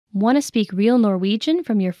Want to speak real Norwegian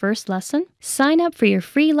from your first lesson? Sign up for your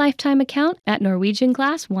free lifetime account at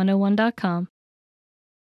norwegianclass101.com.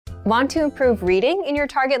 Want to improve reading in your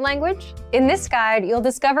target language? In this guide, you'll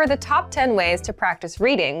discover the top 10 ways to practice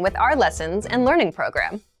reading with our lessons and learning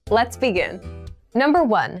program. Let's begin. Number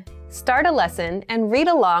 1. Start a lesson and read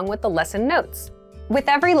along with the lesson notes. With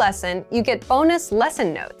every lesson, you get bonus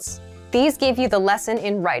lesson notes. These give you the lesson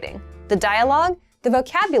in writing, the dialogue, the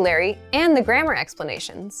vocabulary, and the grammar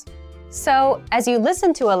explanations. So, as you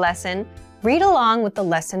listen to a lesson, read along with the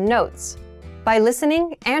lesson notes. By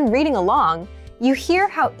listening and reading along, you hear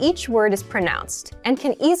how each word is pronounced and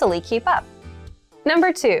can easily keep up.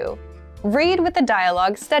 Number 2. Read with the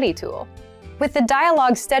Dialogue Study Tool. With the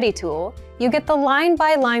Dialogue Study Tool, you get the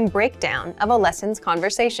line-by-line breakdown of a lesson's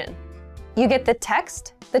conversation. You get the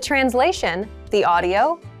text, the translation, the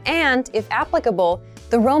audio, and, if applicable,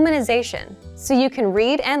 the romanization, so you can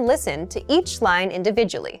read and listen to each line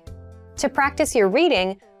individually. To practice your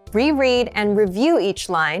reading, reread and review each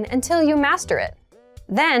line until you master it.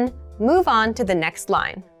 Then, move on to the next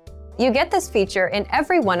line. You get this feature in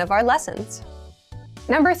every one of our lessons.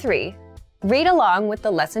 Number 3. Read along with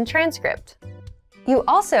the lesson transcript. You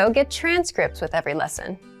also get transcripts with every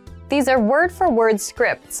lesson. These are word-for-word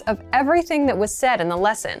scripts of everything that was said in the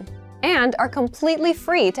lesson and are completely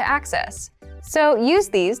free to access, so use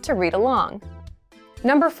these to read along.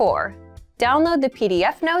 Number 4. Download the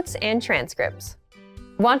PDF notes and transcripts.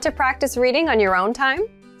 Want to practice reading on your own time?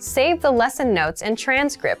 Save the lesson notes and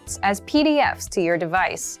transcripts as PDFs to your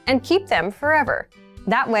device and keep them forever.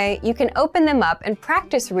 That way, you can open them up and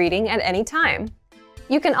practice reading at any time.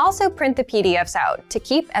 You can also print the PDFs out to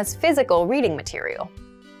keep as physical reading material.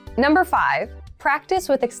 Number 5. Practice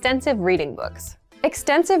with extensive reading books.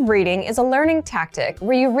 Extensive reading is a learning tactic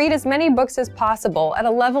where you read as many books as possible at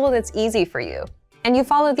a level that's easy for you. And you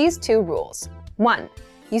follow these 2 rules. 1.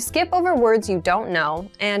 You skip over words you don't know,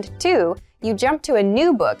 and 2. You jump to a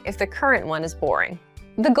new book if the current one is boring.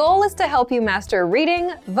 The goal is to help you master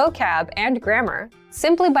reading, vocab, and grammar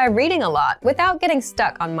simply by reading a lot without getting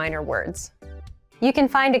stuck on minor words. You can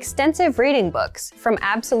find extensive reading books from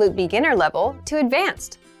absolute beginner level to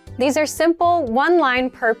advanced. These are simple,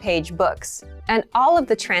 one-line per page books, and all of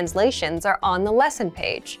the translations are on the lesson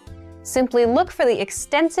page. Simply look for the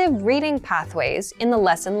extensive reading pathways in the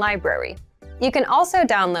lesson library. You can also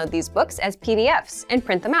download these books as PDFs and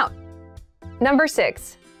print them out. Number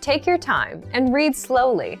 6. Take your time and read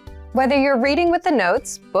slowly. Whether you're reading with the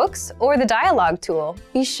notes, books, or the dialogue tool,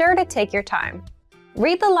 be sure to take your time.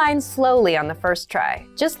 Read the lines slowly on the first try,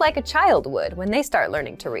 just like a child would when they start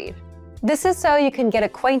learning to read. This is so you can get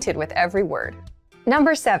acquainted with every word.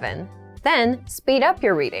 Number 7. Then, speed up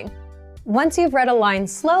your reading. Once you've read a line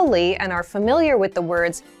slowly and are familiar with the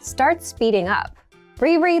words, start speeding up.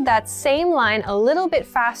 Reread that same line a little bit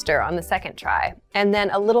faster on the second try, and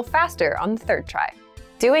then a little faster on the third try.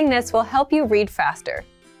 Doing this will help you read faster.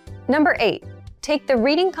 Number 8. Take the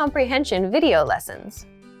reading comprehension video lessons.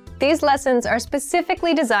 These lessons are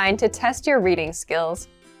specifically designed to test your reading skills.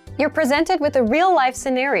 You're presented with a real-life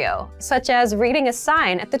scenario, such as reading a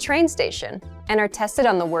sign at the train station, and are tested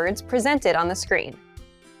on the words presented on the screen.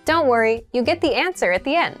 Don't worry, you get the answer at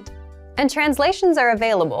the end. And translations are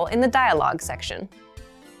available in the dialogue section.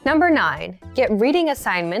 Number 9. Get reading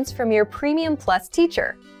assignments from your Premium Plus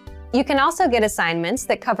teacher. You can also get assignments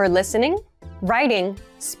that cover listening, writing,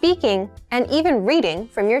 speaking, and even reading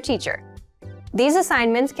from your teacher. These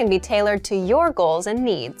assignments can be tailored to your goals and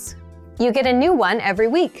needs. You get a new one every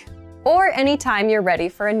week, or anytime you're ready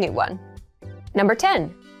for a new one. Number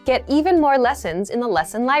 10. Get even more lessons in the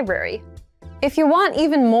lesson library. If you want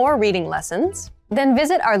even more reading lessons, then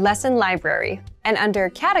visit our lesson library and under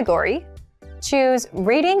Category, choose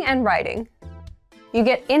Reading and Writing. You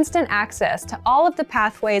get instant access to all of the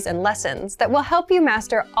pathways and lessons that will help you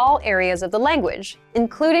master all areas of the language,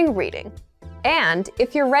 including reading. And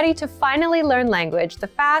if you're ready to finally learn language the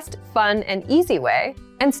fast, fun, and easy way,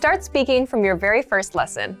 and start speaking from your very first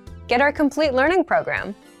lesson, get our complete learning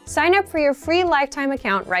program. Sign up for your free lifetime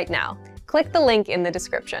account right now. Click the link in the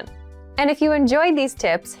description. And if you enjoyed these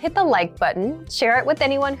tips, hit the like button, share it with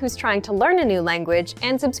anyone who's trying to learn a new language,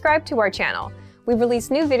 and subscribe to our channel. We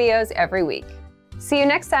release new videos every week. See you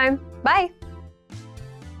next time. Bye!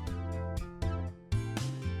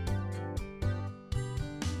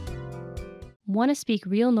 Want to speak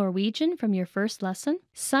real Norwegian from your first lesson?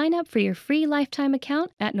 Sign up for your free lifetime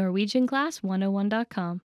account at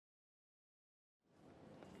norwegianclass101.com.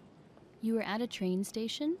 You are at a train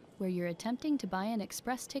station where you're attempting to buy an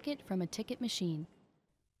express ticket from a ticket machine.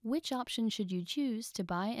 Which option should you choose to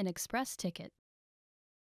buy an express ticket?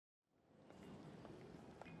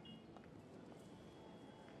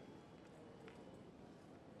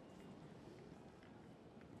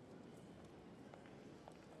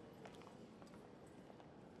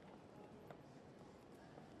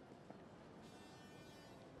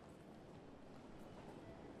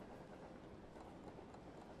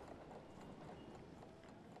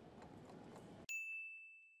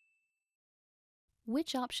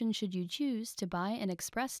 Which option should you choose to buy an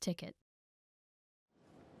express ticket?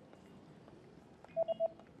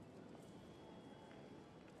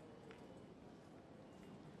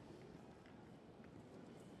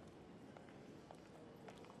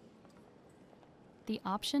 The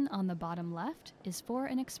option on the bottom left is for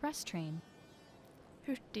an express train.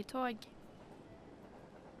 Hurtigtog.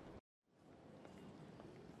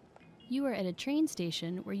 You are at a train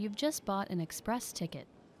station where you've just bought an express ticket.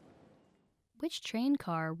 Which train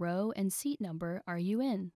car, row, and seat number are you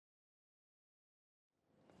in?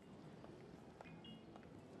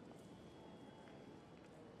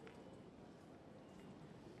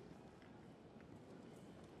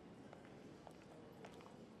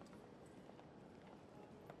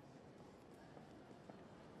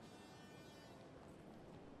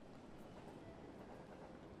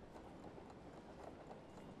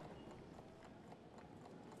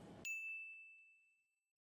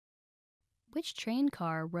 Which train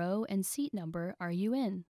car, row, and seat number are you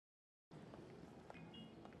in?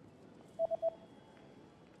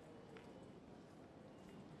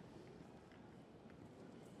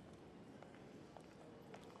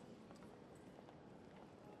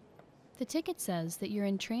 The ticket says that you're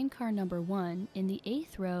in train car number 1 in the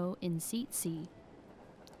 8th row in seat C.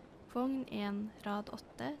 Vogn 1, rad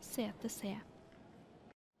 8, sete C.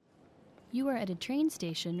 You are at a train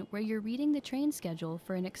station where you're reading the train schedule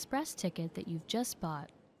for an express ticket that you've just bought.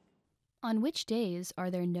 On which days are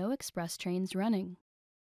there no express trains running?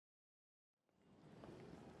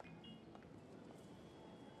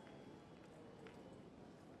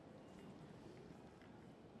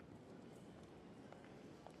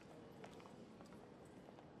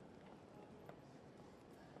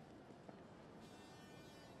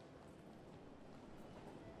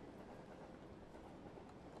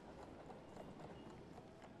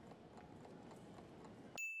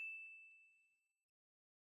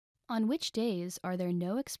 On which days are there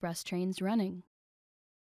no express trains running?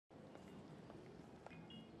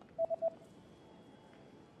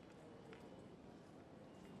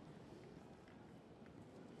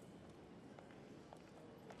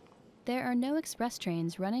 There are no express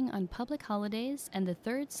trains running on public holidays and the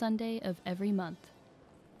third Sunday of every month.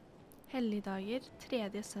 Helligdager,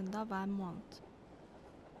 tredje søndag hver måned.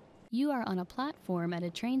 You are on a platform at a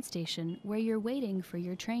train station where you're waiting for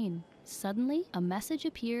your train. Suddenly, a message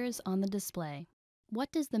appears on the display. What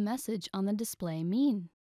does the message on the display mean?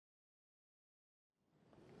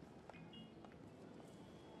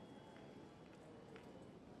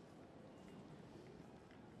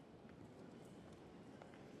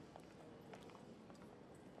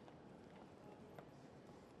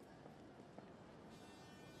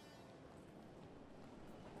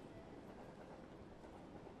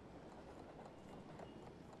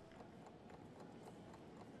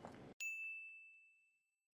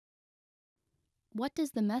 What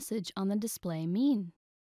does the message on the display mean?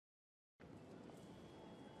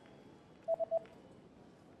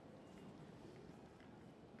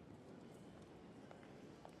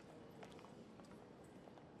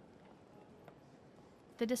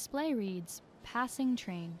 The display reads, "Passing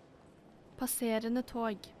train." Passerende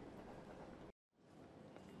tog.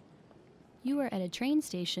 You are at a train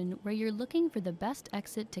station where you're looking for the best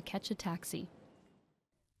exit to catch a taxi.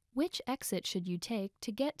 Which exit should you take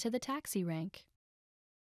to get to the taxi rank?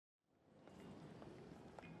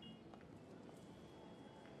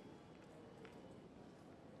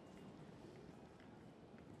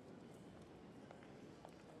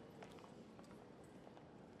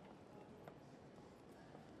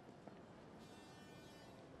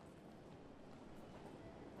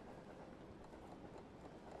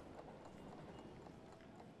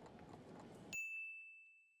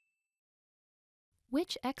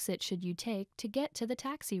 Which exit should you take to get to the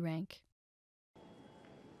taxi rank?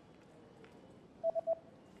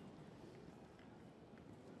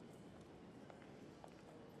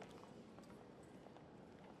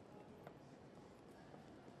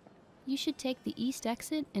 You should take the east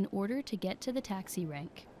exit in order to get to the taxi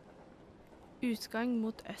rank. Utgang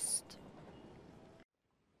mot øst.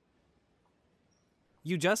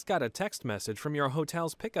 You just got a text message from your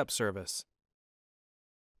hotel's pickup service.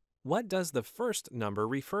 What does the first number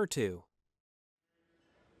refer to?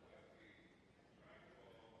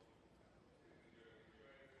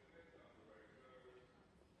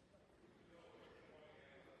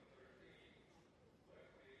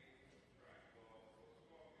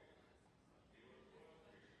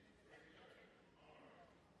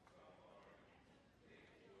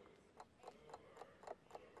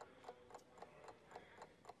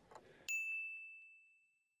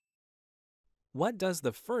 What does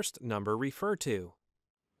the first number refer to?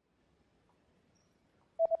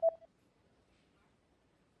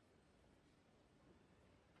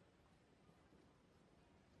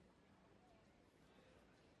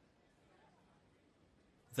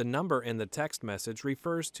 The number in the text message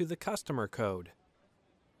refers to the customer code.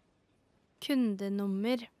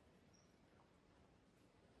 Kundenummer.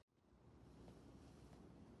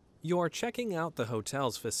 You're checking out the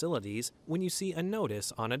hotel's facilities when you see a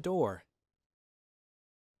notice on a door.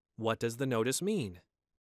 What does the notice mean?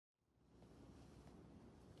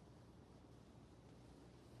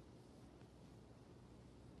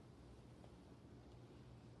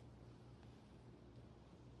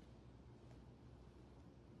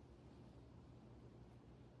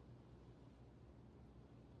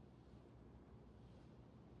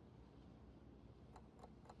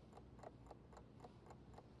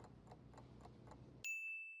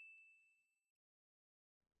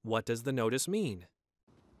 What does the notice mean?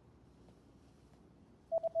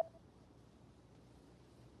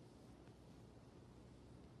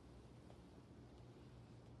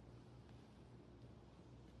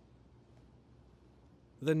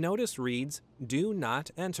 The notice reads, "Do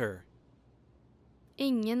not enter."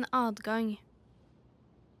 Ingen adgang.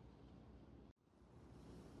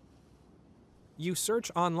 You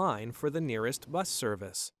search online for the nearest bus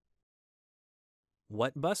service.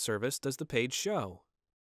 What bus service does the page show?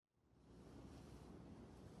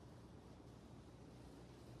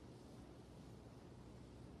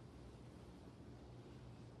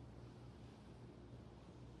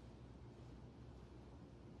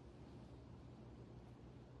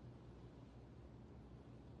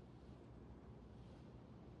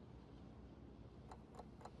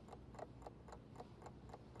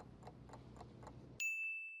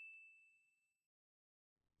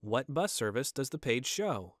 What bus service does the page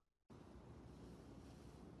show?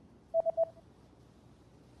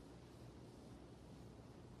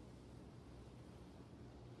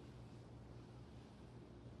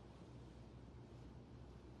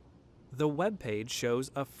 The web page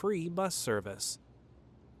shows a free bus service.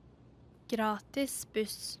 Gratis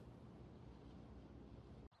buss.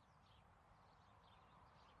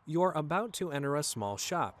 You're about to enter a small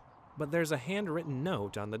shop, but there's a handwritten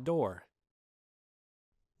note on the door.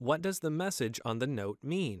 What does the message on the note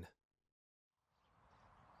mean?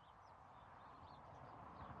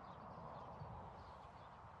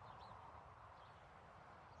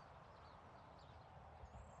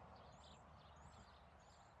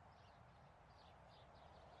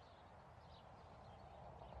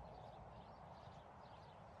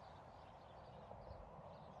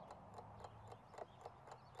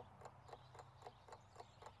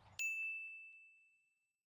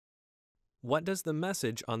 What does the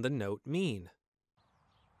message on the note mean?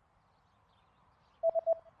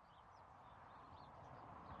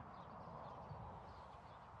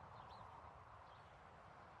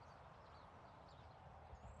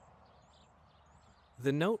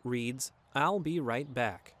 The note reads, "I'll be right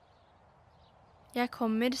back." Jeg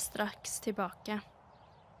kommer straks tilbake.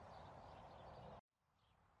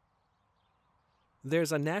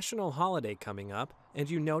 There's a national holiday coming up, and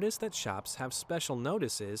you notice that shops have special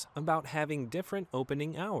notices about having different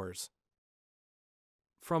opening hours.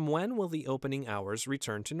 From when will the opening hours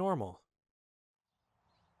return to normal?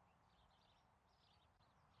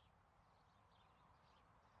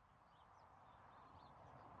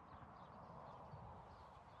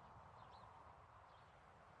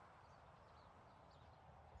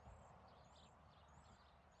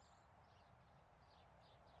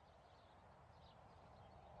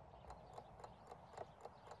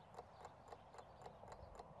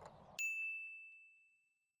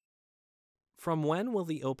 From when will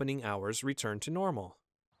the opening hours return to normal?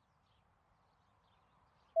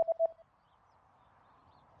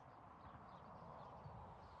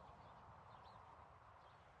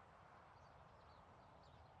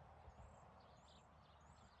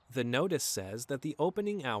 The notice says that the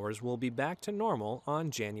opening hours will be back to normal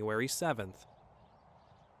on January 7th.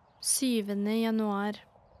 7. januar.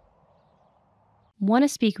 Want to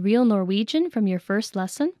speak real Norwegian from your first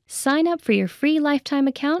lesson? Sign up for your free lifetime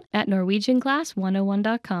account at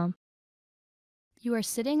norwegianclass101.com. You are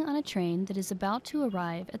sitting on a train that is about to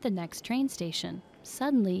arrive at the next train station.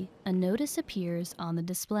 Suddenly, a notice appears on the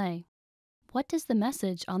display. What does the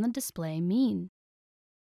message on the display mean?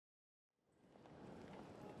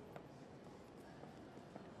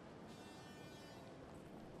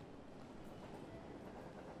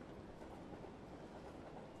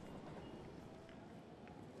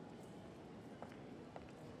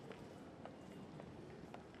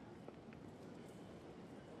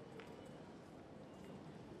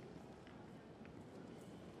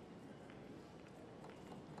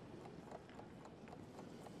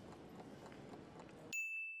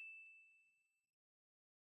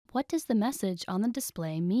 What does the message on the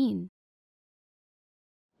display mean?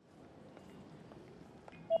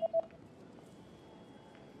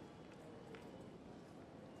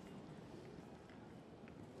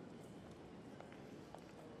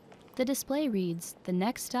 The display reads, "The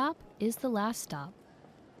next stop is the last stop."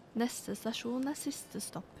 Neste stasjon siste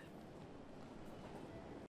stopp.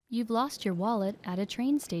 You've lost your wallet at a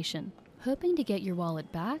train station. Hoping to get your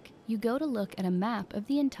wallet back, you go to look at a map of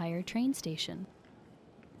the entire train station.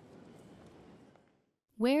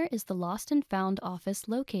 Where is the Lost and Found office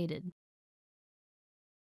located?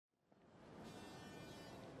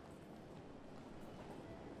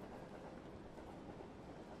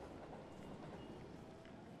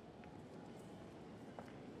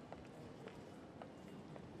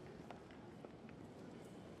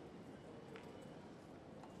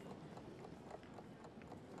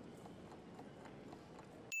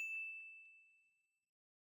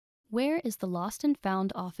 Where is the Lost and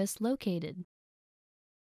Found office located?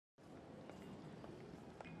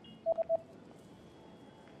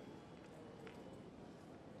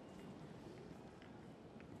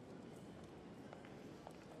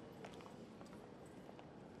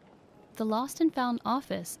 The Lost and Found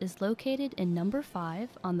office is located in number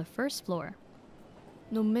 5 on the first floor.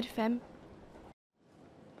 Nummer 5.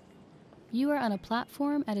 You are on a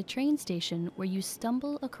platform at a train station where you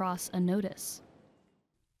stumble across a notice.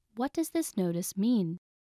 What does this notice mean?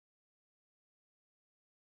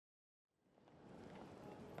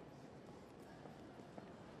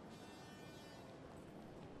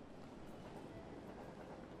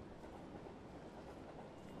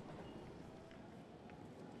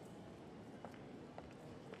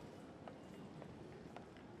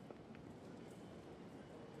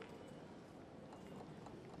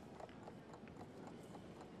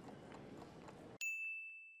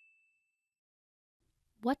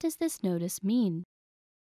 What does this notice mean?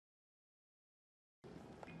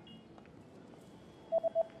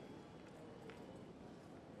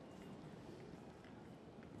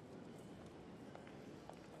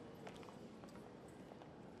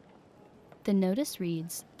 The notice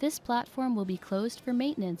reads, "This platform will be closed for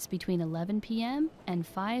maintenance between 11 p.m. and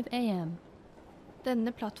 5 a.m.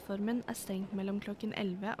 Denne plattformen stengt mellom klokken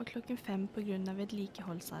 11 og klokken 5 på grunn av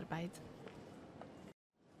vedlikeholdsarbeid.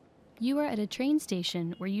 You are at a train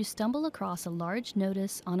station where you stumble across a large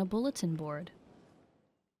notice on a bulletin board.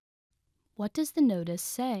 What does the notice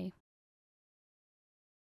say?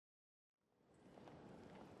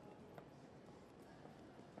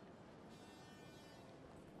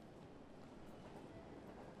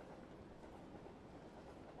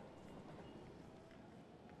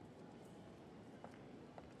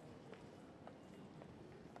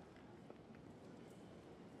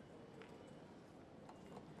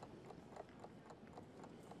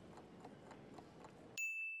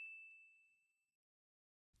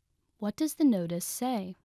 What does the notice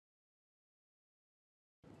say?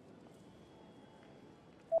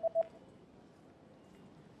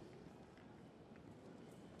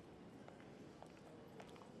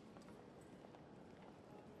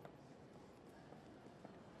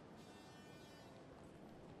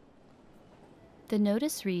 The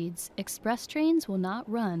notice reads, "Express trains will not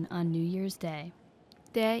run on New Year's Day."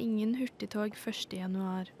 Det ingen hurtigtog 1.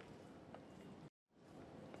 januar.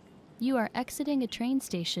 You are exiting a train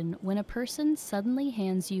station when a person suddenly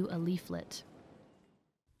hands you a leaflet.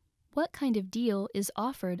 What kind of deal is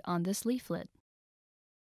offered on this leaflet?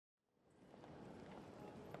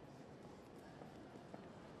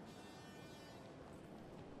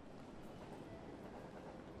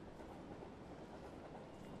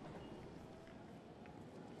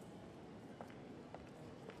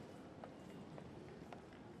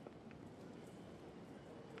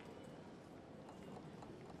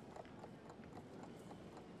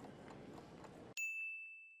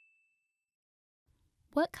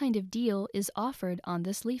 What kind of deal is offered on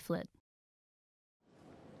this leaflet?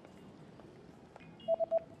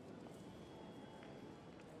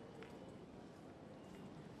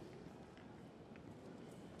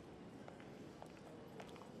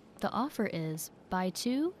 The offer is buy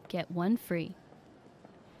 2, get 1 free.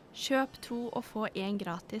 Kjøp 2 og få 1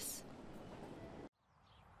 gratis.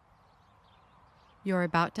 You're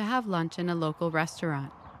about to have lunch in a local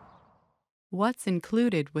restaurant. What's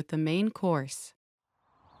included with the main course?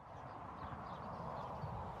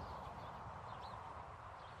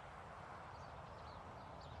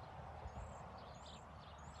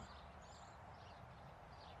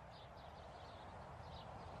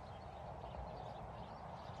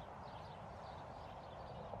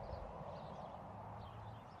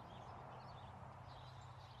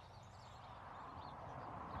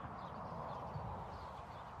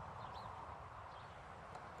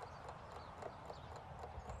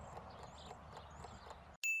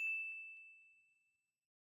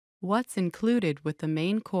 What's included with the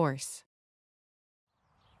main course?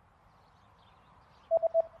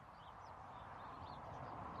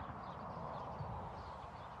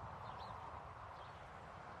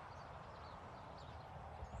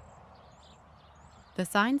 The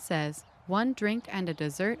sign says, one drink and a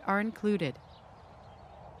dessert are included.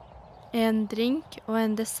 En drink og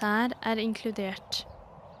en dessert er inkludert.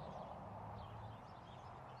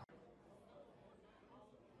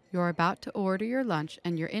 You're about to order your lunch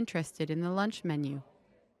and you're interested in the lunch menu.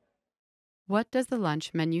 What does the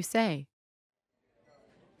lunch menu say?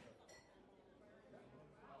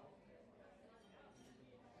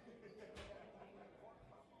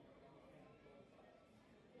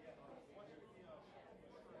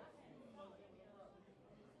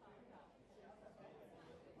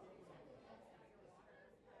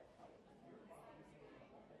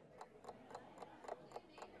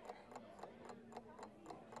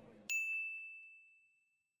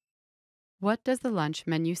 What does the lunch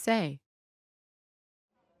menu say?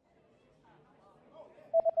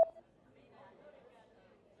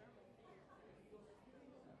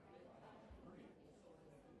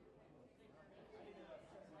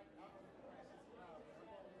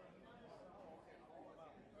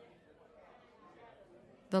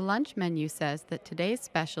 The lunch menu says that today's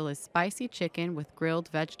special is spicy chicken with grilled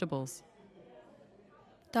vegetables.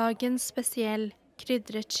 Dagens spesiell,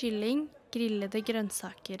 krydret kylling, grillede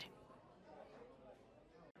grønnsaker.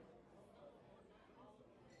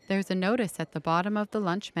 There's a notice at the bottom of the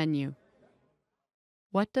lunch menu.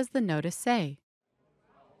 What does the notice say?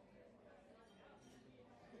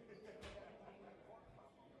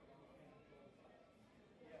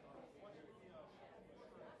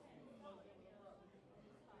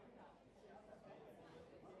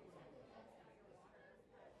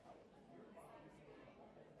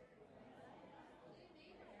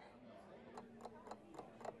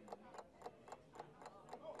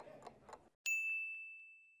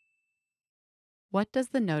 What does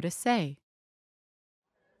the notice say?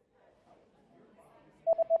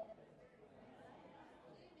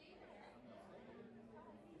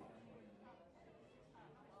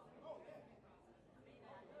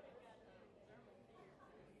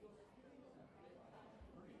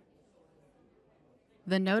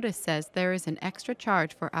 The notice says there is an extra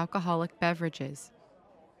charge for alcoholic beverages.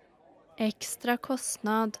 Ekstra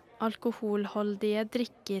kostnad, alkoholholdige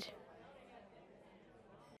drikker.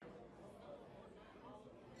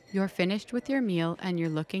 You're finished with your meal and you're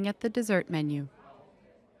looking at the dessert menu.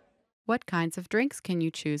 What kinds of drinks can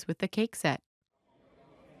you choose with the cake set?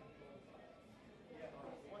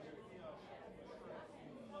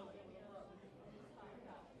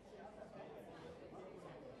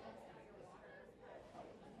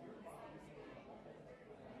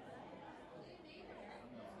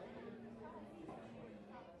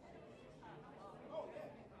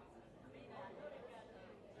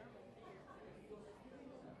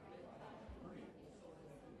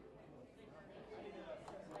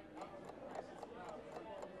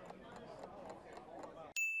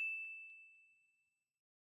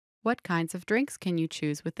 What kinds of drinks can you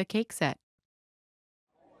choose with the cake set?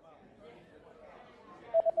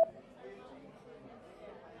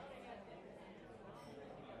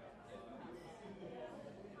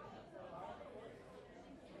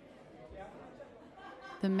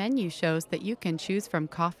 The menu shows that you can choose from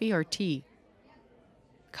coffee or tea.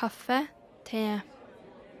 Kaffe, te.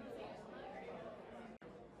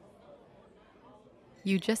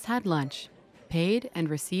 You just had lunch, paid and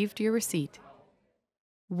received your receipt.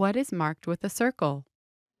 What is marked with a circle?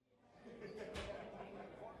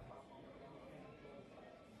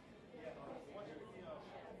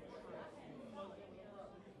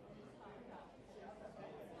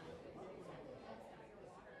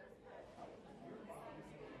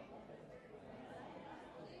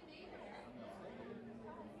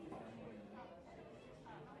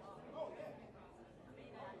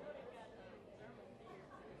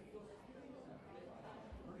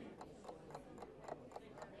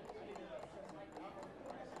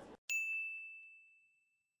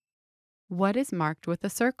 What is marked with a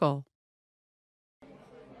circle?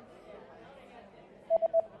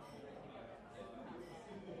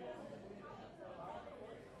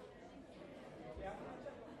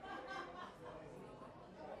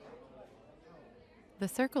 The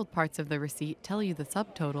circled parts of the receipt tell you the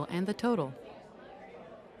subtotal and the total.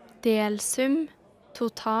 Delsum,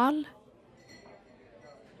 total.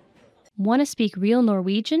 Want to speak real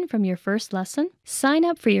Norwegian from your first lesson? Sign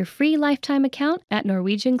up for your free lifetime account at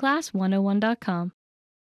norwegianclass101.com.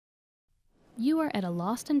 You are at a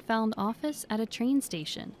lost and found office at a train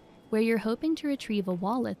station, where you're hoping to retrieve a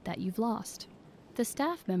wallet that you've lost. The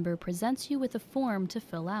staff member presents you with a form to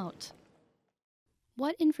fill out.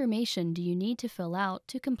 What information do you need to fill out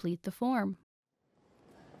to complete the form?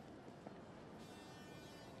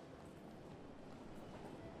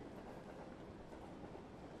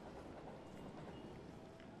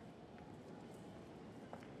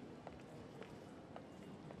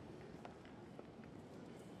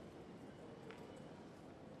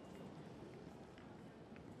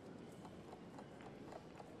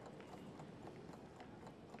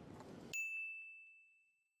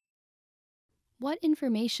 What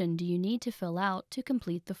information do you need to fill out to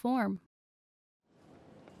complete the form?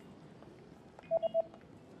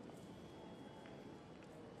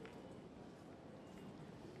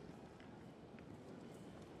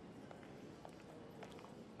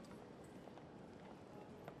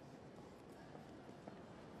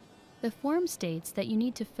 The form states that you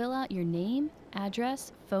need to fill out your name,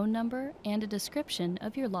 address, phone number, and a description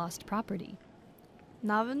of your lost property.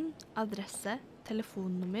 Navn, adresse,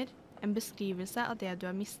 telefonnummer, en beskrivelse av det du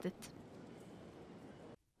har mistet.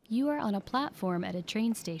 You are on a platform at a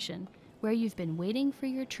train station where you've been waiting for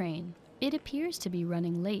your train. It appears to be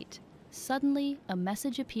running late. Suddenly, a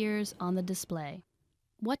message appears on the display.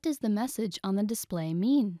 What does the message on the display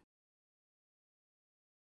mean?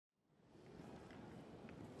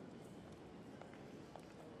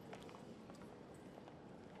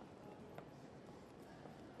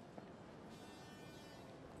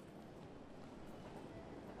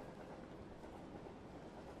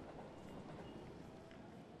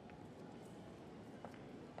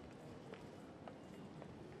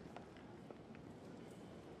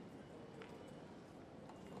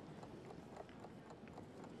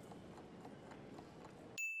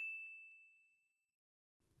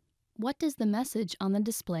 What does the message on the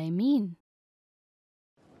display mean?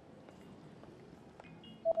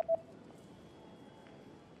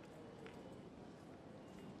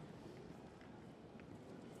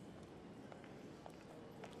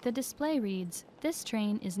 The display reads, "This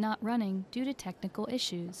train is not running due to technical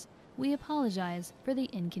issues. We apologize for the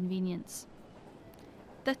inconvenience."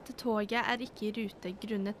 Dette toget er ikke i rute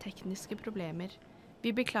grunnet tekniske problemer.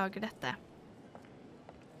 Vi beklager dette.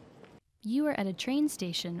 You are at a train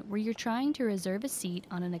station where you're trying to reserve a seat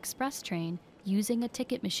on an express train using a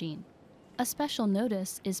ticket machine. A special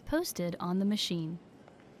notice is posted on the machine.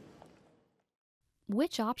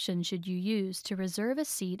 Which option should you use to reserve a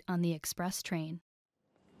seat on the express train?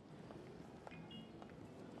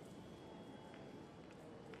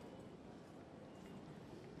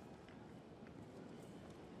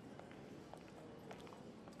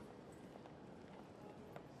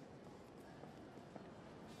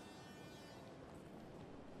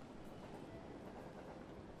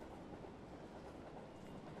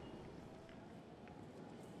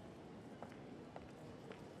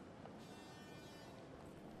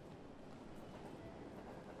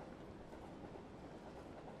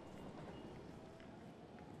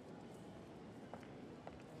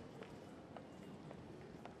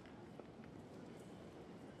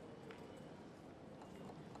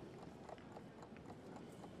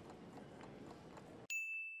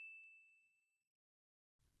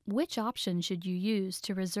 Which option should you use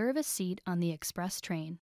to reserve a seat on the express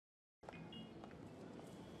train?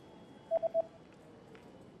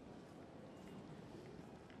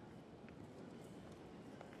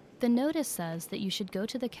 The notice says that you should go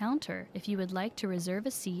to the counter if you would like to reserve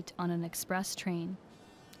a seat on an express train.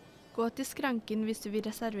 Gå til skranken hvis du vil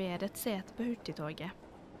reservere et sete på hurtigtoget.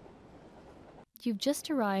 You've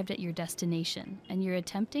just arrived at your destination and you're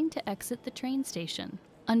attempting to exit the train station.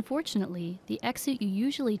 Unfortunately, the exit you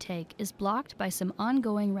usually take is blocked by some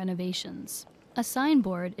ongoing renovations. A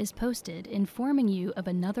signboard is posted informing you of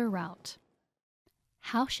another route.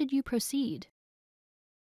 How should you proceed?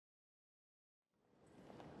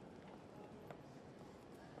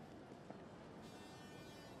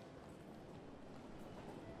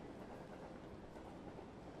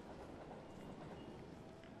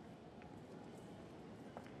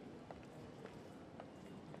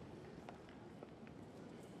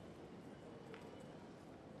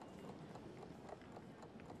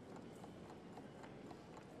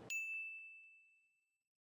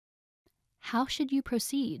 How should you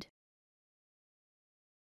proceed?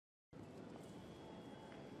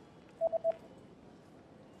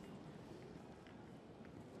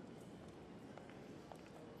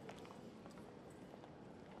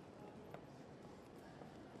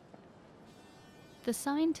 The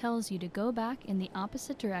sign tells you to go back in the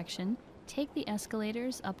opposite direction, take the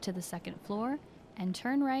escalators up to the second floor, and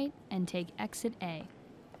turn right and take exit A.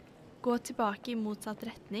 Gå tilbake i motsatt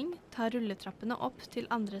retning, ta rulletrappene opp til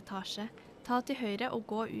andre etasje, ta til høyre og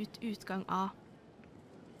gå ut utgang A.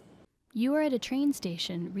 You are at a train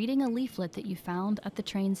station reading a leaflet that you found at the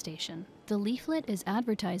train station. The leaflet is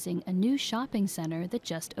advertising a new shopping center that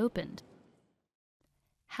just opened.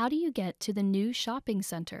 How do you get to the new shopping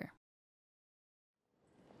center?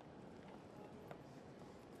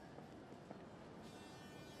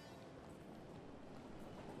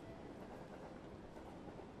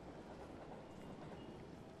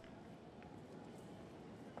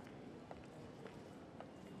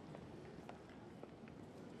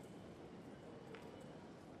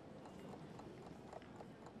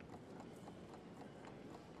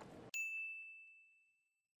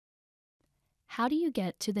 How do you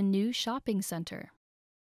get to the new shopping center?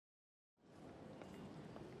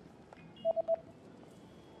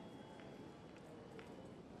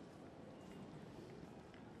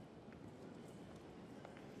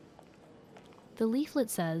 The leaflet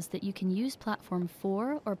says that you can use platform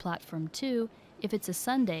 4 or platform 2 if it's a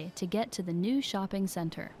Sunday to get to the new shopping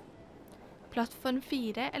center. Plattform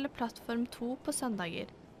 4 eller plattform 2 på søndager.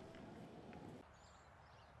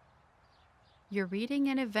 You're reading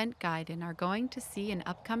an event guide and are going to see an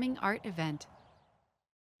upcoming art event.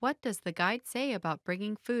 What does the guide say about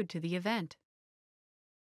bringing food to the event?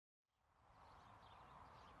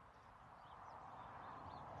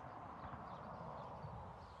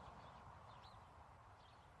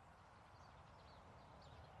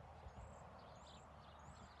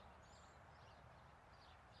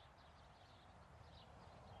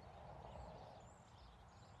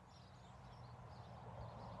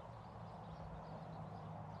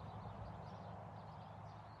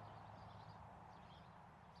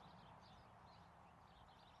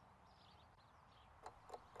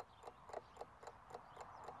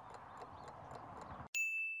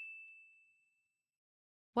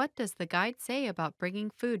 What does the guide say about bringing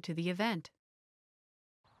food to the event?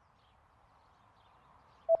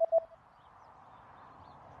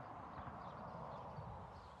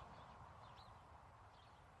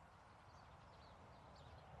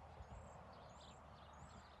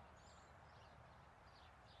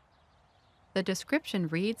 The description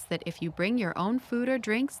reads that if you bring your own food or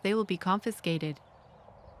drinks, they will be confiscated.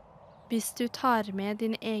 Hvis du tar med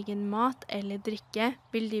din egen mat eller drikke,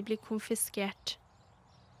 vil de bli konfiskert.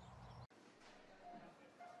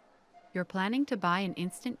 You're planning to buy an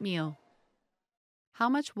instant meal. How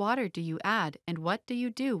much water do you add and what do you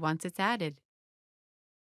do once it's added?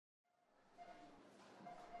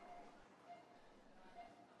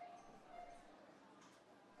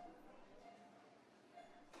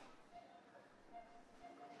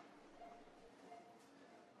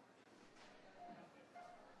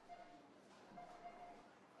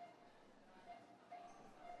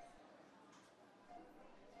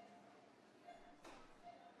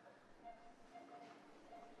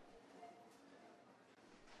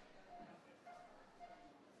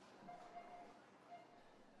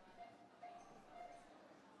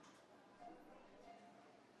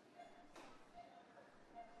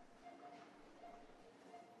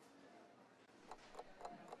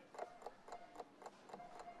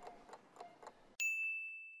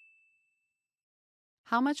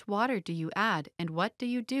 How much water do you add and what do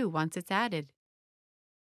you do once it's added?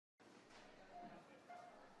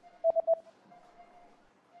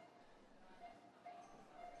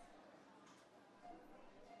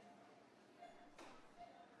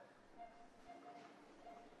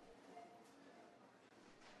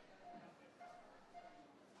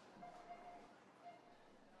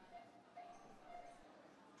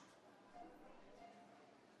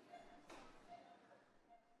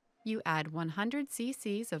 You add 100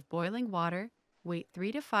 cc's of boiling water, wait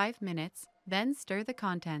 3 to 5 minutes, then stir the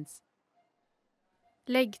contents.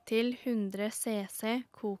 Legg til 100 cc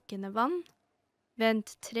kokende vann.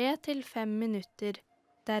 Vent 3 til 5 minutter.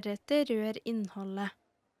 Deretter rør innholdet.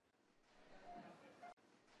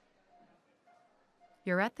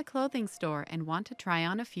 You're at the clothing store and want to try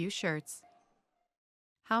on a few shirts.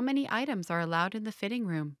 How many items are allowed in the fitting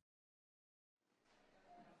room?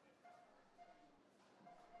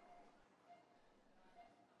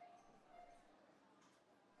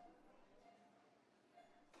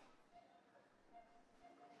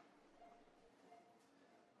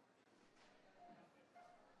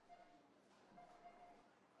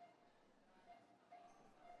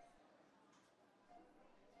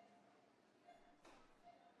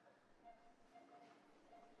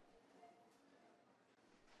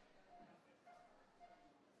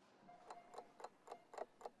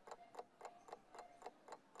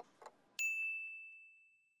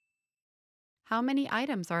 How many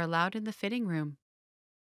items are allowed in the fitting room?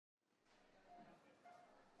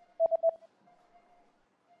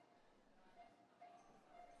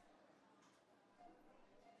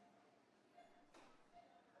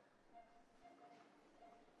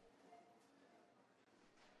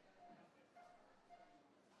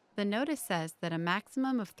 The notice says that a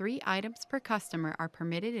maximum of 3 items per customer are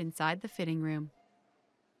permitted inside the fitting room.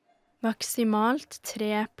 Maksimalt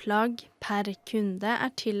 3 plagg per kunde er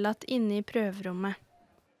tillatt inne i prøverommet.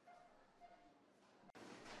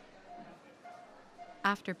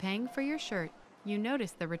 After paying for your shirt, you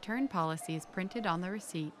notice the return policy is printed on the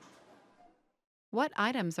receipt. What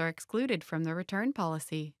items are excluded from the return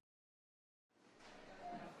policy?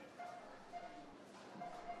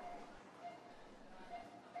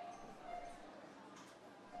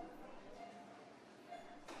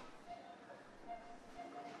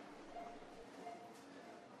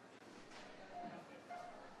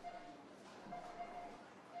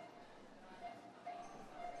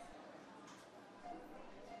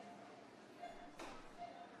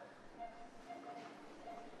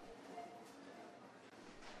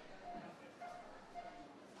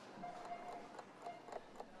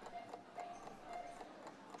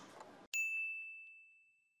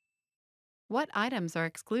 What items are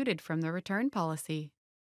excluded from the return policy?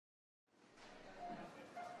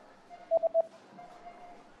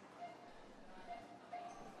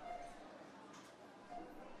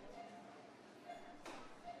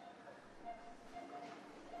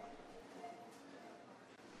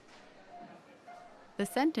 The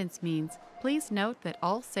sentence means, please note that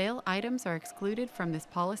all sale items are excluded from this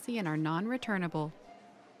policy and are non-returnable.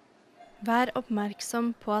 Vær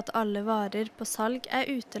oppmerksom på at alle varer på salg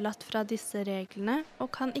utelatt fra disse reglene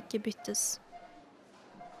og kan ikke byttes.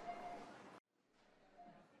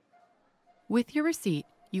 With your receipt,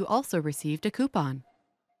 you also received a coupon.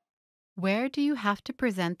 Where do you have to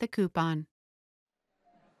present the coupon?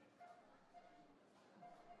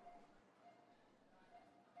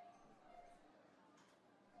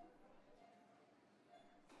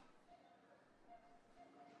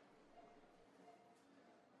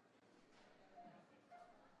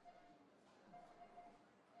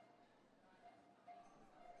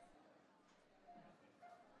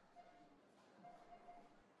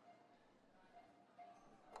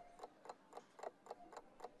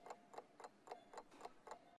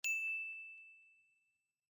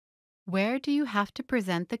 Where do you have to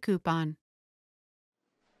present the coupon?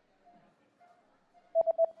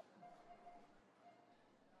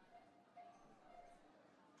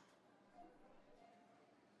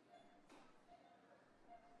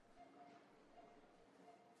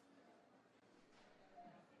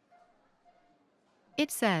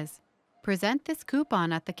 It says, present this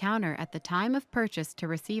coupon at the counter at the time of purchase to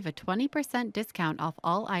receive a 20% discount off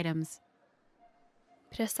all items.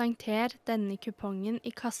 Presenter denne kupongen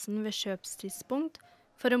I kassen ved kjøpstidspunkt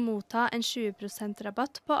for å motta en 20%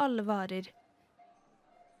 rabatt på alle varer.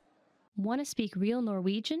 Want to speak real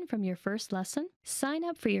Norwegian from your first lesson? Sign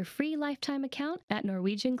up for your free lifetime account at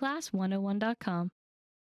norwegianclass101.com.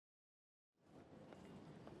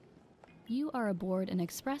 You are aboard an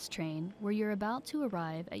express train where you're about to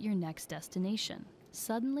arrive at your next destination.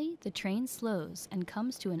 Suddenly, the train slows and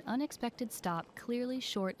comes to an unexpected stop clearly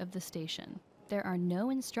short of the station. There are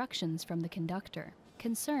no instructions from the conductor.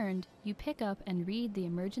 Concerned, you pick up and read the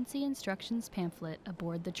emergency instructions pamphlet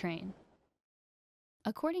aboard the train.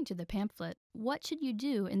 According to the pamphlet, what should you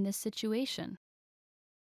do in this situation?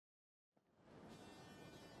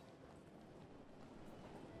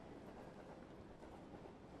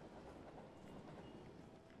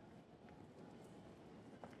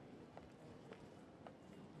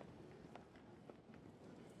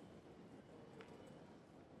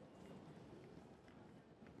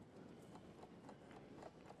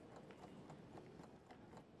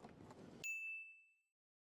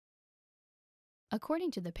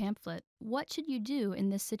 According to the pamphlet, what should you do in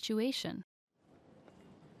this situation?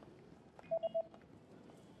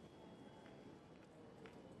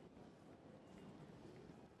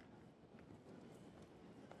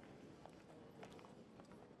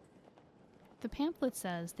 The pamphlet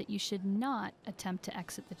says that you should not attempt to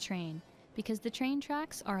exit the train because the train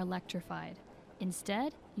tracks are electrified.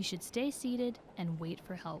 Instead, you should stay seated and wait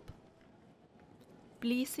for help.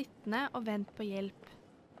 Bli sittende og vent på hjelp.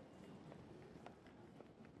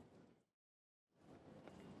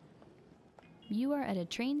 You are at a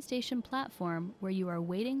train station platform where you are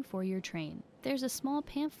waiting for your train. There's a small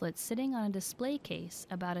pamphlet sitting on a display case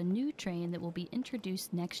about a new train that will be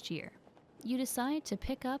introduced next year. You decide to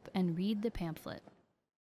pick up and read the pamphlet.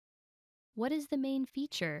 What is the main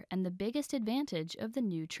feature and the biggest advantage of the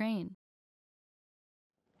new train?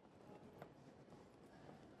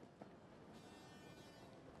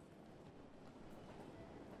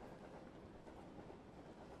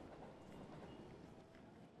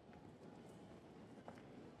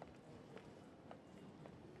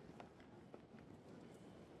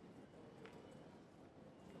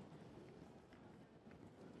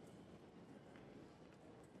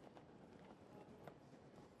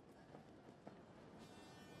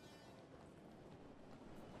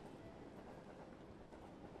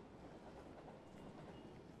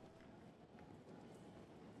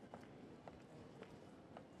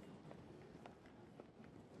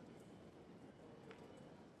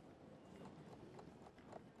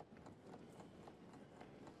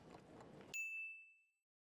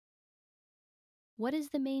 What is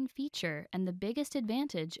the main feature and the biggest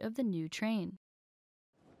advantage of the new train?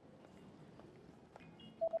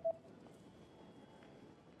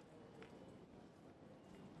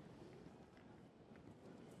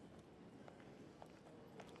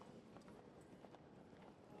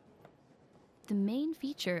 The main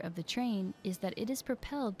feature of the train is that it is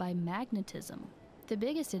propelled by magnetism. The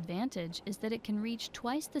biggest advantage is that it can reach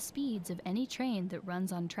twice the speeds of any train that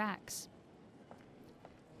runs on tracks.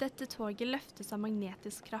 Dette toget løftes av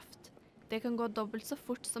magnetisk kraft. Det kan gå dobbelt så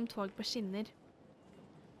fort som tog på skinner.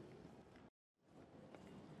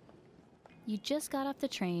 You just got off the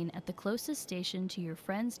train at the closest station to your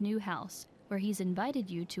friend's new house, where he's invited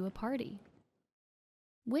you to a party.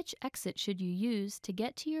 Which exit should you use to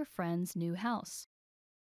get to your friend's new house?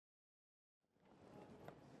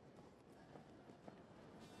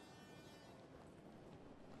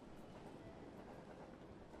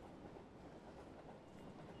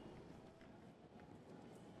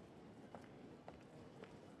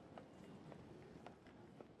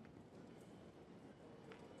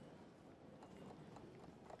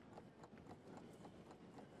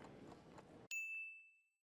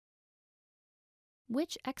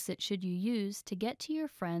 Which exit should you use to get to your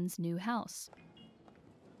friend's new house?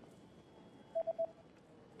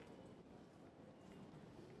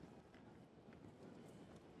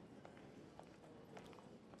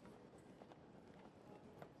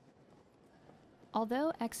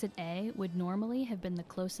 Although exit A would normally have been the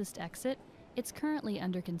closest exit, it's currently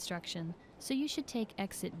under construction, so you should take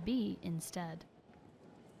exit B instead.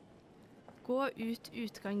 Gå ut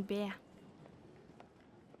utgang B.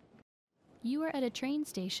 You are at a train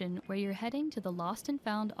station where you're heading to the Lost and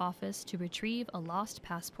Found office to retrieve a lost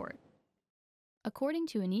passport. According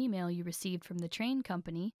to an email you received from the train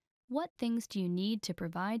company, what things do you need to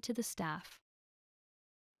provide to the staff?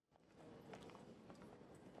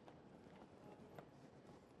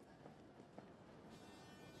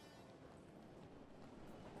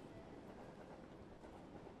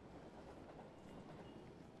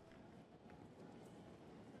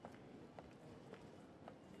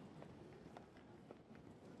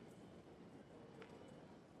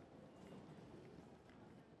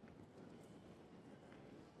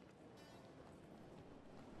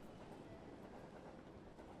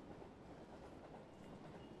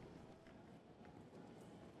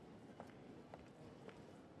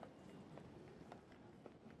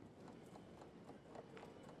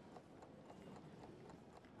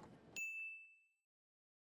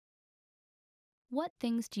 What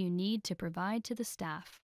things do you need to provide to the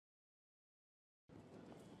staff?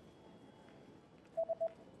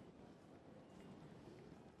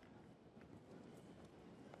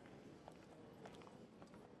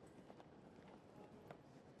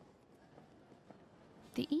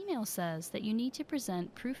 The email says that you need to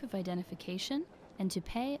present proof of identification and to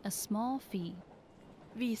pay a small fee.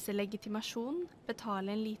 Vise legitimasjon, betale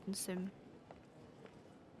en liten sum.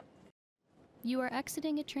 You are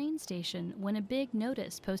exiting a train station when a big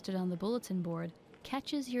notice posted on the bulletin board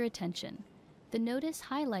catches your attention. The notice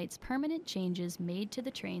highlights permanent changes made to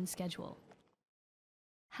the train schedule.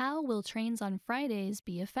 How will trains on Fridays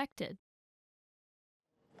be affected?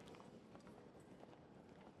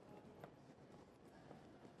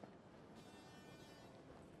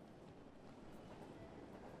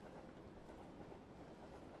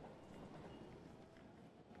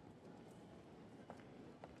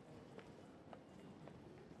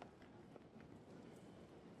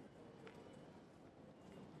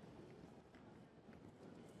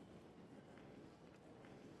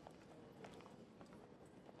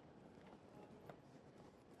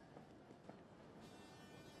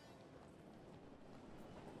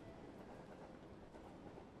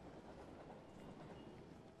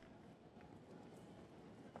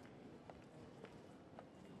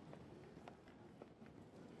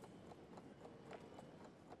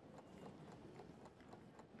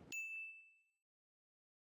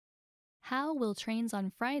 How will trains on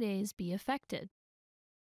Fridays be affected?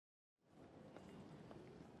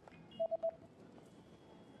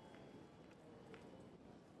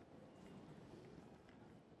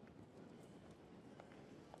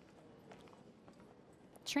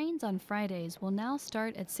 Trains on Fridays will now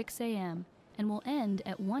start at 6 a.m. and will end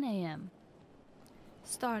at 1 a.m.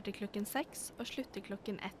 Starter klokken 6 og slutter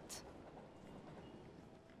klokken 1.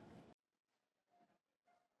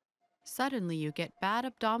 Suddenly you get bad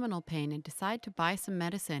abdominal pain and decide to buy some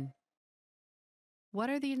medicine. What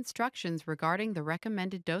are the instructions regarding the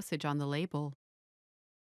recommended dosage on the label?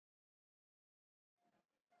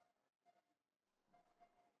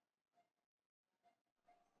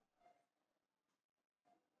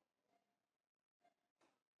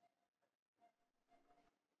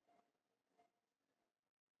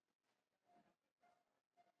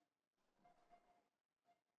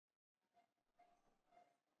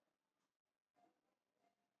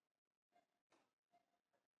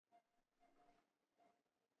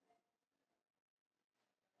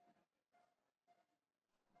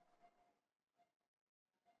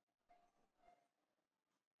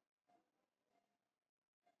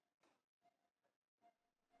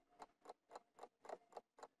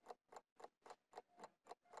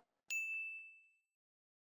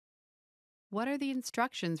 What are the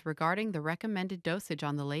instructions regarding the recommended dosage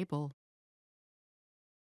on the label?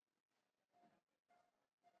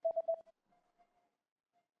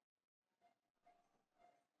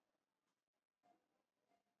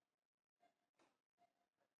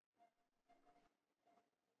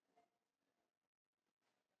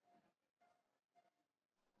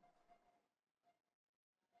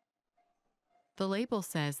 The label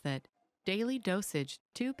says that daily dosage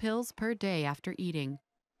 2 pills per day after eating.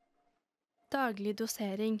 Daglig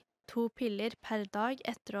dosering 2 piller per dag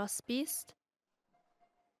etter å ha spist.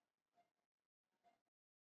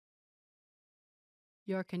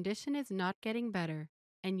 Your condition is not getting better,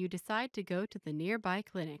 and you decide to go to the nearby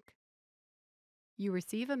clinic. You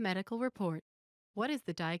receive a medical report. What is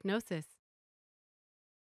the diagnosis?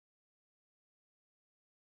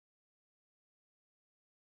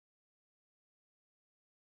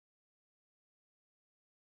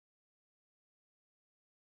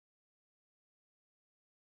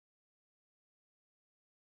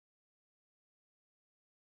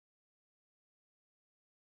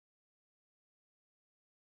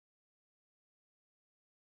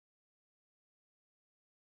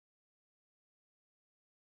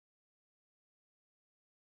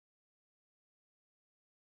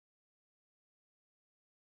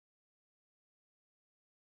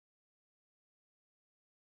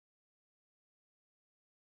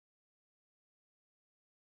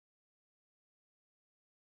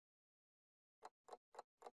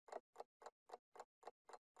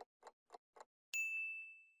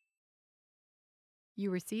 You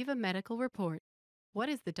receive a medical report. What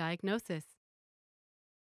is the diagnosis?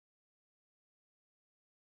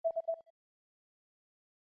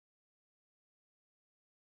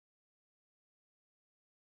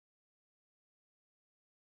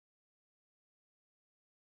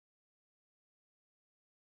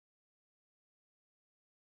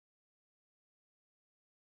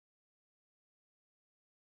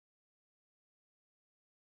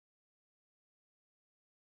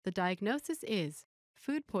 The diagnosis is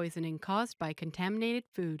food poisoning caused by contaminated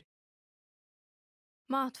food.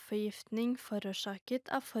 Matforgiftning forårsaket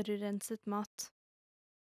av forurenset mat.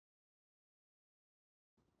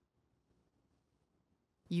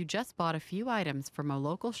 You just bought a few items from a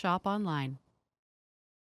local shop online.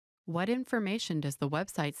 What information does the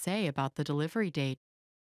website say about the delivery date?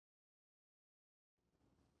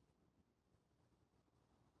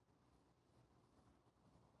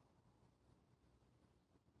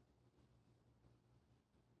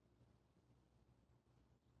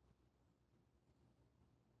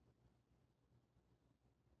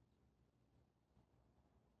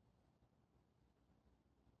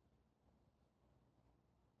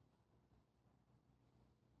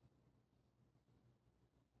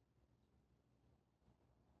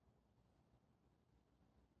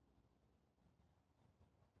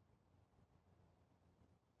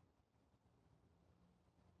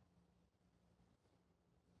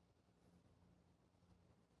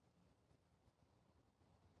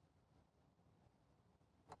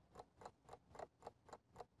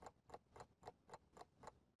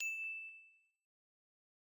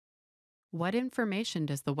 What information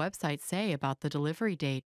does the website say about the delivery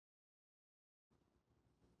date?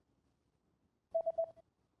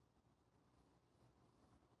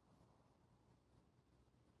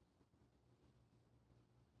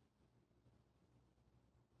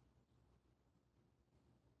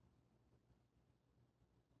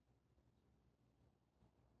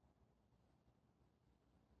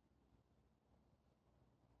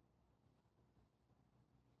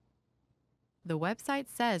 The website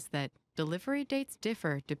says that delivery dates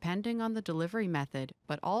differ depending on the delivery method,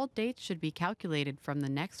 but all dates should be calculated from the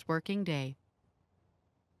next working day.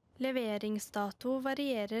 Leveringsdato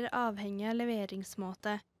varierer avhengig av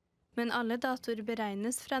leveringsmåte, men alle datoer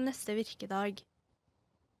beregnes fra neste virkedag.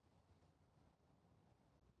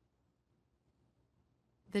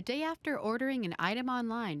 The day after ordering an item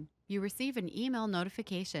online, you receive an email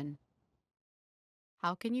notification.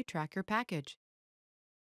 How can you track your package?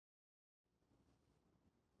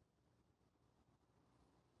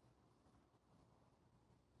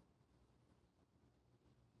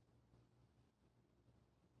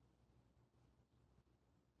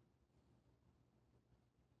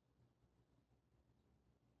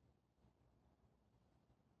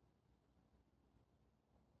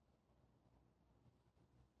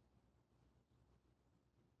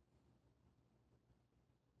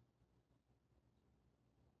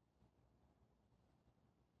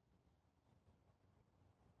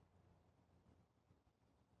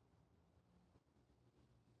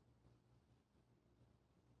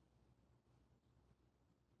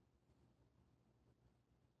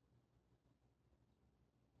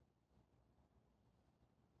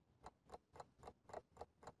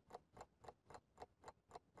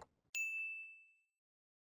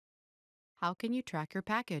 How can you track your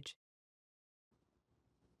package?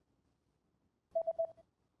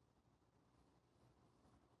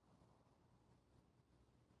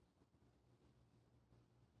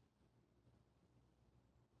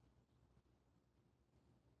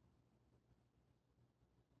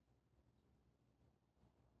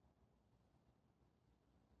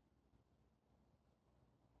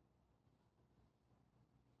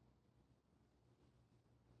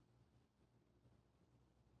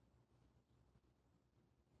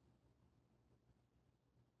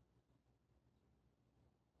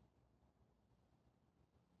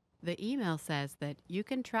 The email says that you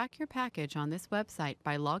can track your package on this website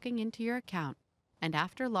by logging into your account, and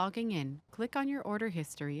after logging in, click on your order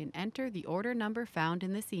history and enter the order number found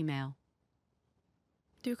in this email.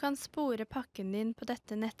 Du kan spore pakken din på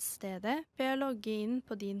dette nettstedet ved å logge inn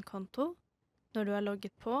på din konto. Når du har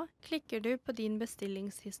logget på, klikker du på din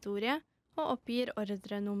bestillingshistorie og oppgir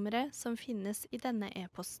ordrenummeret som finnes i denne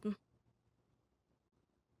e-posten.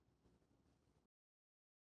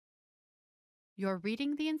 You're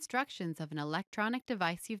reading the instructions of an electronic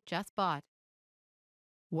device you've just bought.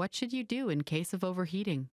 What should you do in case of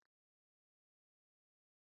overheating?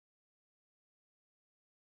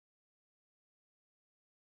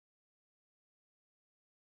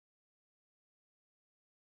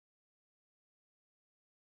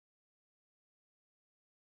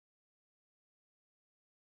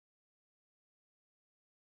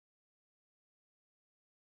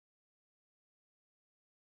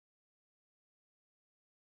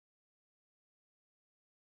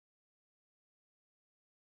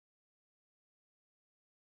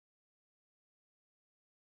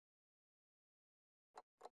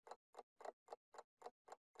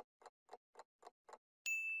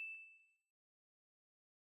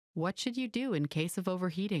 What should you do in case of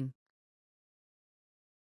overheating?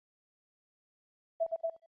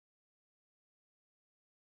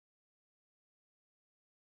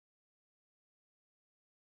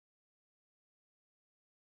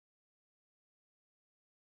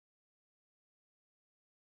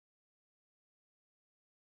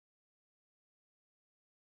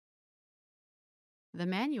 The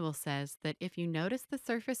manual says that if you notice the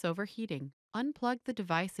surface overheating, unplug the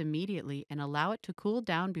device immediately and allow it to cool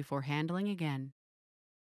down before handling again.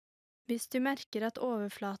 Hvis du merker at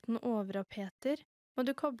overflaten overoppheter, må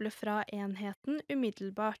du koble fra enheten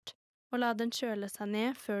umiddelbart og la den kjøle seg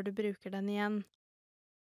ned før du bruker den igjen.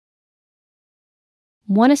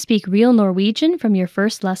 Want to speak real Norwegian from your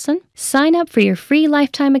first lesson? Sign up for your free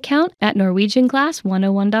lifetime account at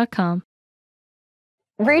norwegianclass101.com.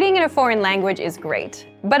 Reading in a foreign language is great,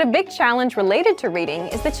 but a big challenge related to reading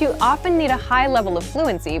is that you often need a high level of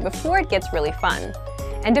fluency before it gets really fun.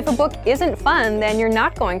 And if a book isn't fun, then you're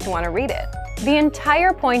not going to want to read it. The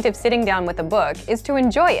entire point of sitting down with a book is to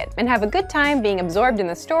enjoy it and have a good time being absorbed in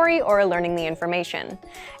the story or learning the information.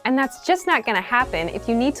 And that's just not going to happen if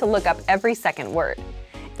you need to look up every second word.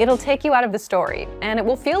 It'll take you out of the story, and it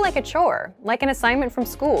will feel like a chore, like an assignment from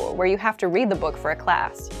school where you have to read the book for a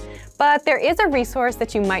class. But there is a resource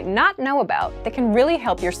that you might not know about that can really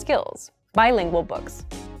help your skills: bilingual books.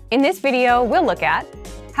 In this video, we'll look at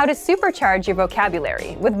how to supercharge your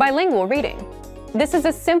vocabulary with bilingual reading. This is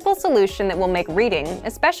a simple solution that will make reading,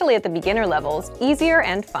 especially at the beginner levels, easier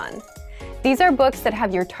and fun. These are books that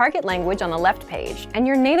have your target language on the left page and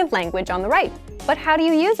your native language on the right. But how do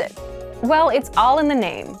you use it? Well, it's all in the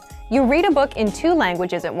name. You read a book in two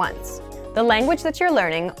languages at once: the language that you're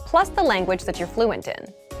learning plus the language that you're fluent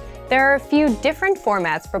in. There are a few different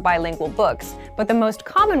formats for bilingual books, but the most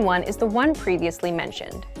common one is the one previously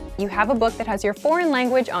mentioned. You have a book that has your foreign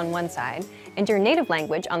language on one side and your native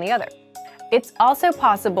language on the other. It's also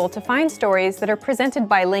possible to find stories that are presented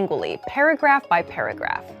bilingually, paragraph by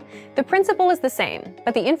paragraph. The principle is the same,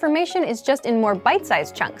 but the information is just in more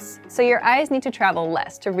bite-sized chunks, so your eyes need to travel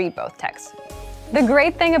less to read both texts. The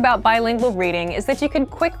great thing about bilingual reading is that you can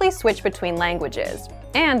quickly switch between languages,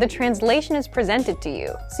 and the translation is presented to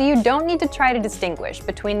you, so you don't need to try to distinguish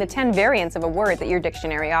between the 10 variants of a word that your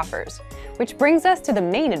dictionary offers. Which brings us to the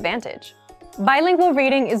main advantage. Bilingual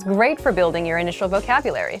reading is great for building your initial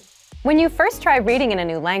vocabulary. When you first try reading in a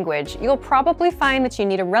new language, you'll probably find that you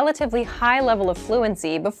need a relatively high level of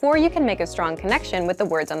fluency before you can make a strong connection with the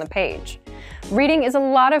words on the page. Reading is a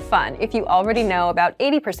lot of fun if you already know about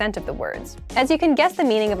 80% of the words, as you can guess the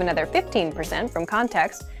meaning of another 15% from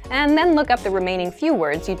context, and then look up the remaining few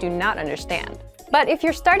words you do not understand. But if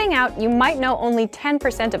you're starting out, you might know only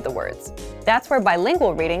 10% of the words. That's where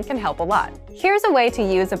bilingual reading can help a lot. Here's a way to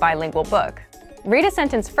use a bilingual book. Read a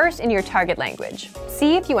sentence first in your target language.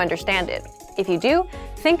 See if you understand it. If you do,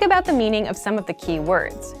 think about the meaning of some of the key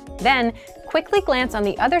words. Then, quickly glance on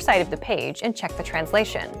the other side of the page and check the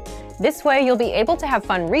translation. This way, you'll be able to have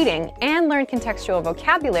fun reading and learn contextual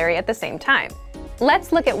vocabulary at the same time.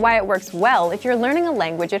 Let's look at why it works well if you're learning a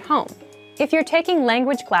language at home. If you're taking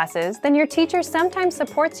language classes, then your teacher sometimes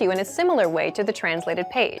supports you in a similar way to the translated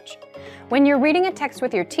page. When you're reading a text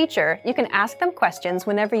with your teacher, you can ask them questions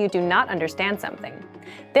whenever you do not understand something.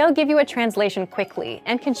 They'll give you a translation quickly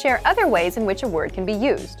and can share other ways in which a word can be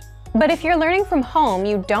used. But if you're learning from home,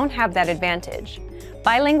 you don't have that advantage.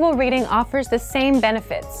 Bilingual reading offers the same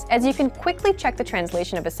benefits, as you can quickly check the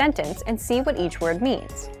translation of a sentence and see what each word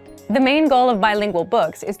means. The main goal of bilingual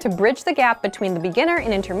books is to bridge the gap between the beginner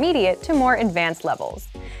and intermediate to more advanced levels.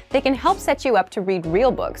 They can help set you up to read real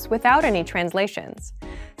books without any translations.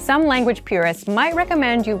 Some language purists might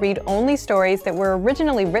recommend you read only stories that were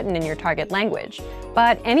originally written in your target language,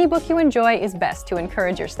 but any book you enjoy is best to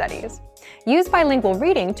encourage your studies. Use bilingual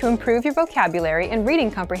reading to improve your vocabulary and reading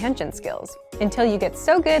comprehension skills, until you get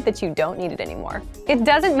so good that you don't need it anymore. It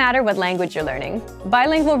doesn't matter what language you're learning.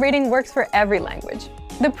 Bilingual reading works for every language.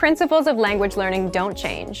 The principles of language learning don't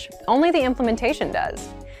change, only the implementation does.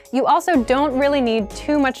 You also don't really need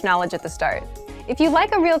too much knowledge at the start. If you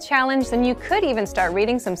like a real challenge, then you could even start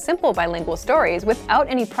reading some simple bilingual stories without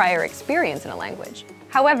any prior experience in a language.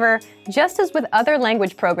 However, just as with other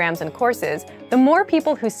language programs and courses, the more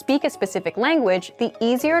people who speak a specific language, the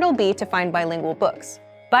easier it'll be to find bilingual books.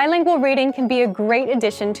 Bilingual reading can be a great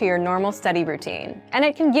addition to your normal study routine, and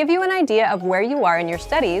it can give you an idea of where you are in your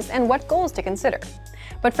studies and what goals to consider.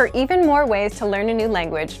 But for even more ways to learn a new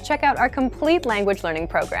language, check out our complete language learning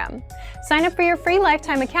program. Sign up for your free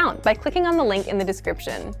lifetime account by clicking on the link in the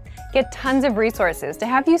description. Get tons of resources to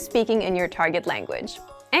have you speaking in your target language.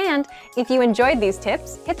 And if you enjoyed these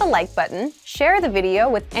tips, hit the like button, share the video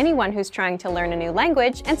with anyone who's trying to learn a new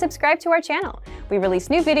language, and subscribe to our channel. We release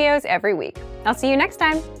new videos every week. I'll see you next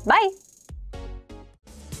time. Bye!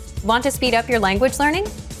 Want to speed up your language learning?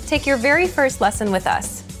 Take your very first lesson with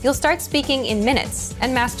us. You'll start speaking in minutes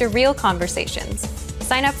and master real conversations.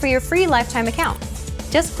 Sign up for your free lifetime account.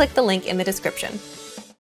 Just click the link in the description.